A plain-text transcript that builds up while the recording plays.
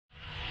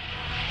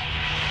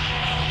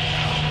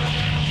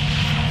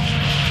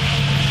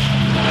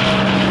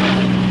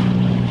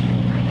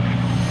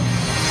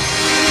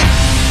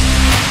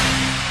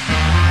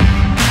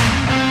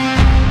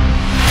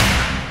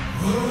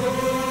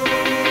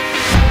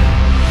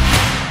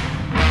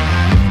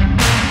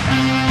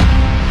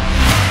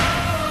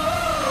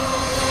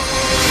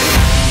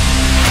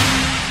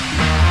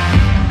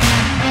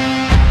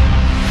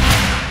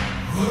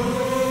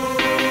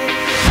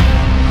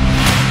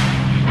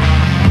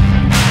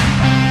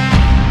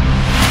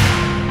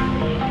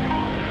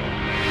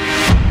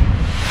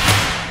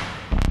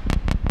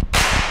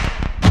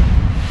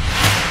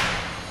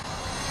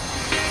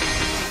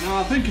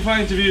if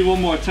I interview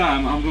one more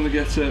time, I'm going to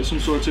get some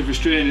sort of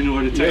restraining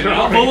order taken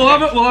out. Right.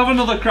 But we'll have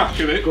another crack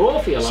at it. Go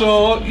for you,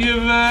 So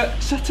you've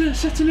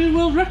set a new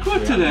world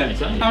record today.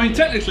 Exactly. I mean,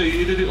 technically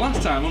you did it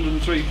last time,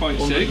 103.6.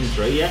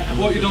 103, yeah.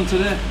 What have you done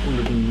today?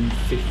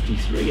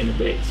 153 and a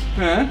bit.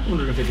 Yeah.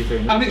 153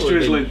 and a bit. And it's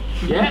drizzling.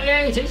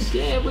 Yeah, it is.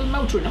 Yeah, we're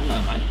motoring on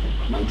now, mate.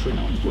 Motoring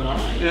on, it's going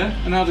alright. Yeah.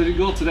 And how did it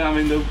go today? I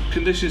mean, the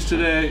conditions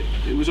today,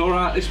 it was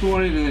alright this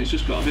morning, and it's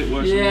just got a bit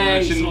worse. Yeah,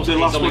 the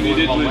last one you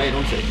did was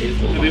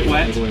a bit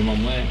wet. Going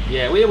one way.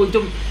 Yeah, we've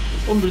done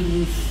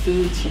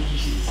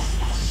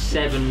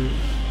 137.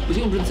 Was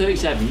it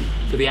 137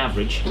 for the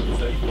average?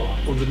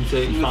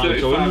 135.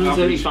 So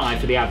 135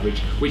 for the average,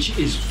 which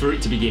is for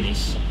it to be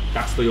Guinness.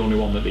 That's the only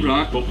one that they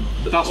use. But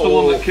that's the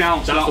one that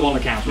counts. That's the one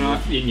that counts.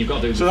 Right. You've got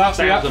to do so that's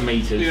 1,000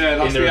 metres in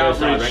the reverse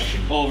direction.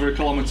 Over a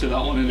kilometre,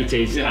 that one, isn't it?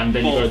 It is, yeah, and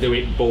then you've got to do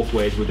it both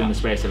ways within the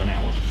space of an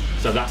hour.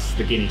 So that's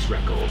the Guinness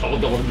record.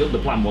 The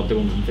plan was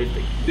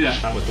 250. Yeah.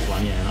 That was the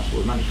plan, yeah, and that's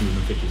what we managed,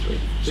 153.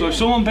 So if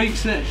someone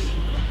beats this,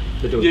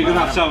 you're going to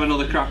have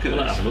another crack at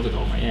this. Have another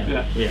go, mate,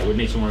 yeah. We'd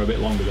need somewhere a bit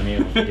longer than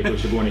here if we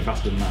should go any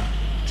faster than that.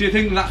 Do you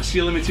think that's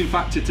your limiting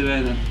factor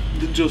today then?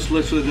 Just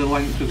literally the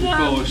length of the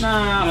course? No,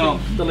 I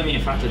think the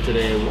limiting factor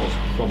today was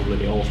probably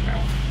the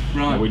horsepower.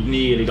 Right. We'd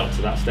nearly got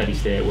to that steady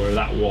state where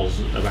that was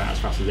about as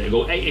fast as it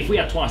would go. If we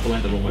had twice the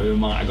length of the runway, we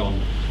might have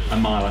gone a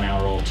mile an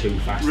hour or two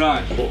faster.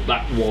 Right. But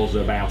that was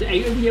about it.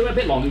 A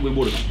bit longer, we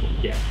would have gone.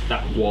 But yeah,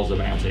 that was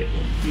about it.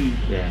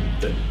 Yeah.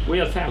 We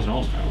had 1,000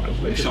 horsepower.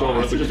 We're just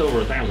over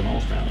 1,000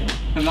 horsepower. Yeah.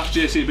 And that's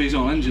JCB's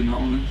own engine, that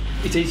one.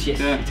 It is, yes.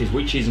 Yeah. It is,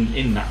 which isn't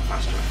in that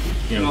fast track.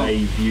 You know,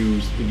 they've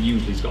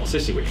usually got a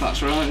sissy with it.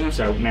 That's right. Yeah.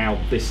 So now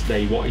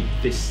they wanted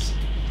this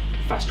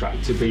fast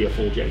track to be a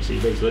full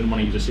JCB, so they didn't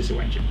want to use a sissy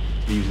engine.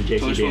 They use the JCB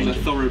so this engine. Was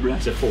a thoroughbred.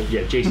 It's a full,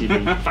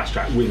 JCB fast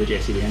track with a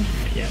JCB engine.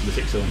 Yeah, the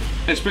 6-cylinder.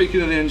 And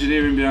speaking of the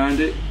engineering behind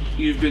it,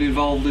 you've been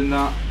involved in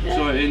that,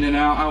 sort of in and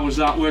out. How was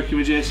that working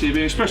with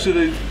JCB,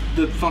 especially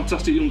the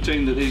fantastic young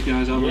team that these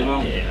guys have as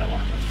well? Yeah,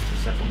 well,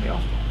 that's definitely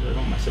off. They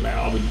don't mess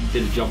about. I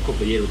did a job a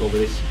couple of years ago with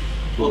this.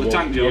 The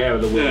tank job? Yeah,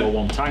 the World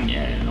War I tank,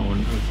 yeah, you know,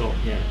 and I thought,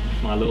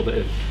 my little bit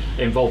of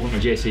involvement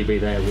with JCB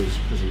there was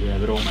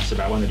they don't mess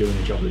about when they're doing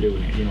the job, they're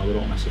doing it, you know, they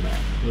don't mess about.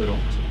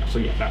 So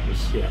yeah, that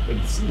was,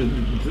 it's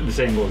the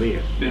same goes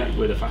here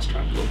with a fast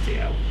track. Looked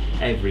at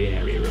every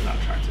area of that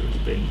tractor has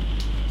been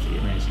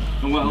amazing.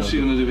 And what else are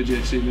you going to do with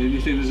JCB? Do you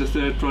think there's a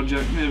third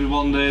project, maybe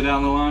one day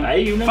down the line?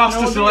 Hey, you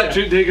Fastest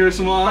electric digger or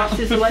something like that?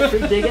 Fastest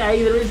electric digger,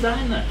 hey, there is that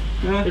in there.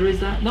 Yeah. There is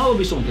that. No, it'll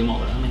be something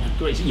like that. I mean,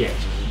 great,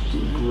 it's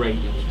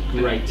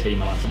great team,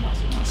 lads and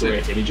lasses.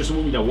 Great team. Just,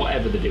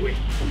 whatever they're doing,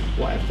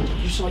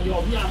 just like you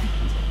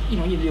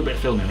do a bit of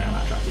filming around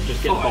that tractor.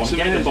 Just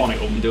get the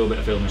bonnet up and do a bit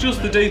of filming.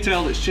 Just the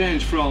detail that's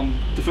changed from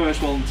the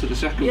first one to the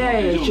second one. Yeah,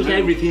 it's just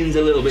everything's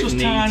a little bit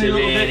neater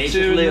in. It's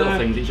just little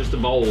things. It's just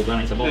evolved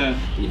and it's evolved.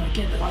 Yeah.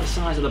 Get the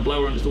size of the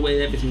blower and just the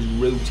way everything's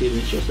rooted,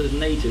 and it's just as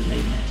neat as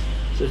neat.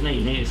 So it's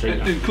neat to see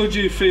that. And could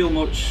you feel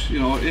much,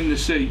 in the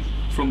seat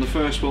from the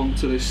first one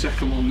to this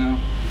second one now?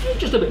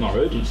 Just a bit more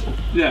urgency.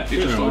 Yeah,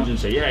 just more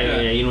urgency.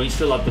 Yeah. He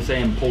still had the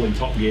same pulling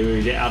top gear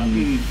as it had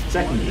in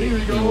second gear.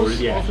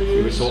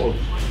 He was sort of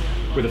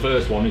with the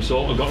first one. He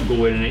sort of got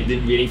going, and it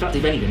didn't really. In fact,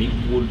 if anything, it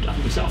would. I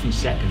think we set off in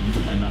second,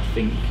 and I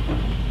think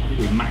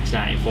we maxed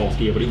out in fourth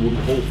gear, but it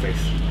wouldn't pull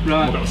fifth.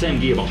 Right. We've got the same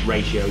gearbox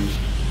ratios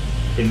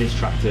in this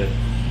tractor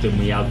than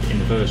we had in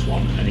the first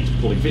one, and it's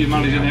pulling 50. You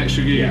managed an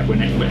extra gear? Yeah, when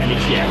we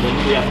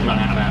haven't run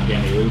out of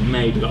RPM here, we've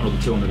maybe got another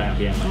 200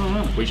 RPM,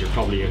 which would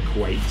probably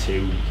equate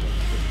to,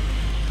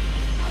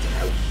 I don't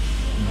know,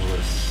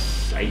 another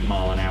 8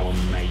 mile an hour,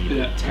 maybe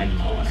 10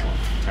 mile an hour.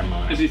 10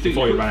 mile an hour.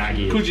 Before you run out of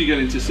gear. Could you get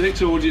into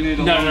 6, or would you need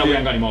a No, we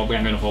haven't got any more. We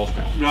haven't got enough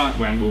horsepower. Right.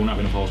 We won't have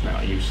enough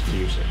horsepower to use 6.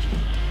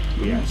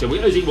 Yeah. So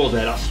as it was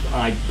there,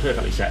 I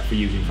perfectly set for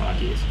using 5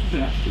 gears.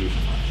 Yeah. For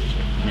using 5 gears.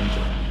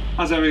 Yeah.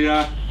 As ever,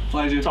 Guy.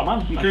 Pleasure. Top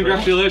man.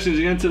 Congratulations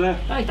again today.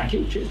 Hey, thank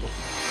you. Cheers.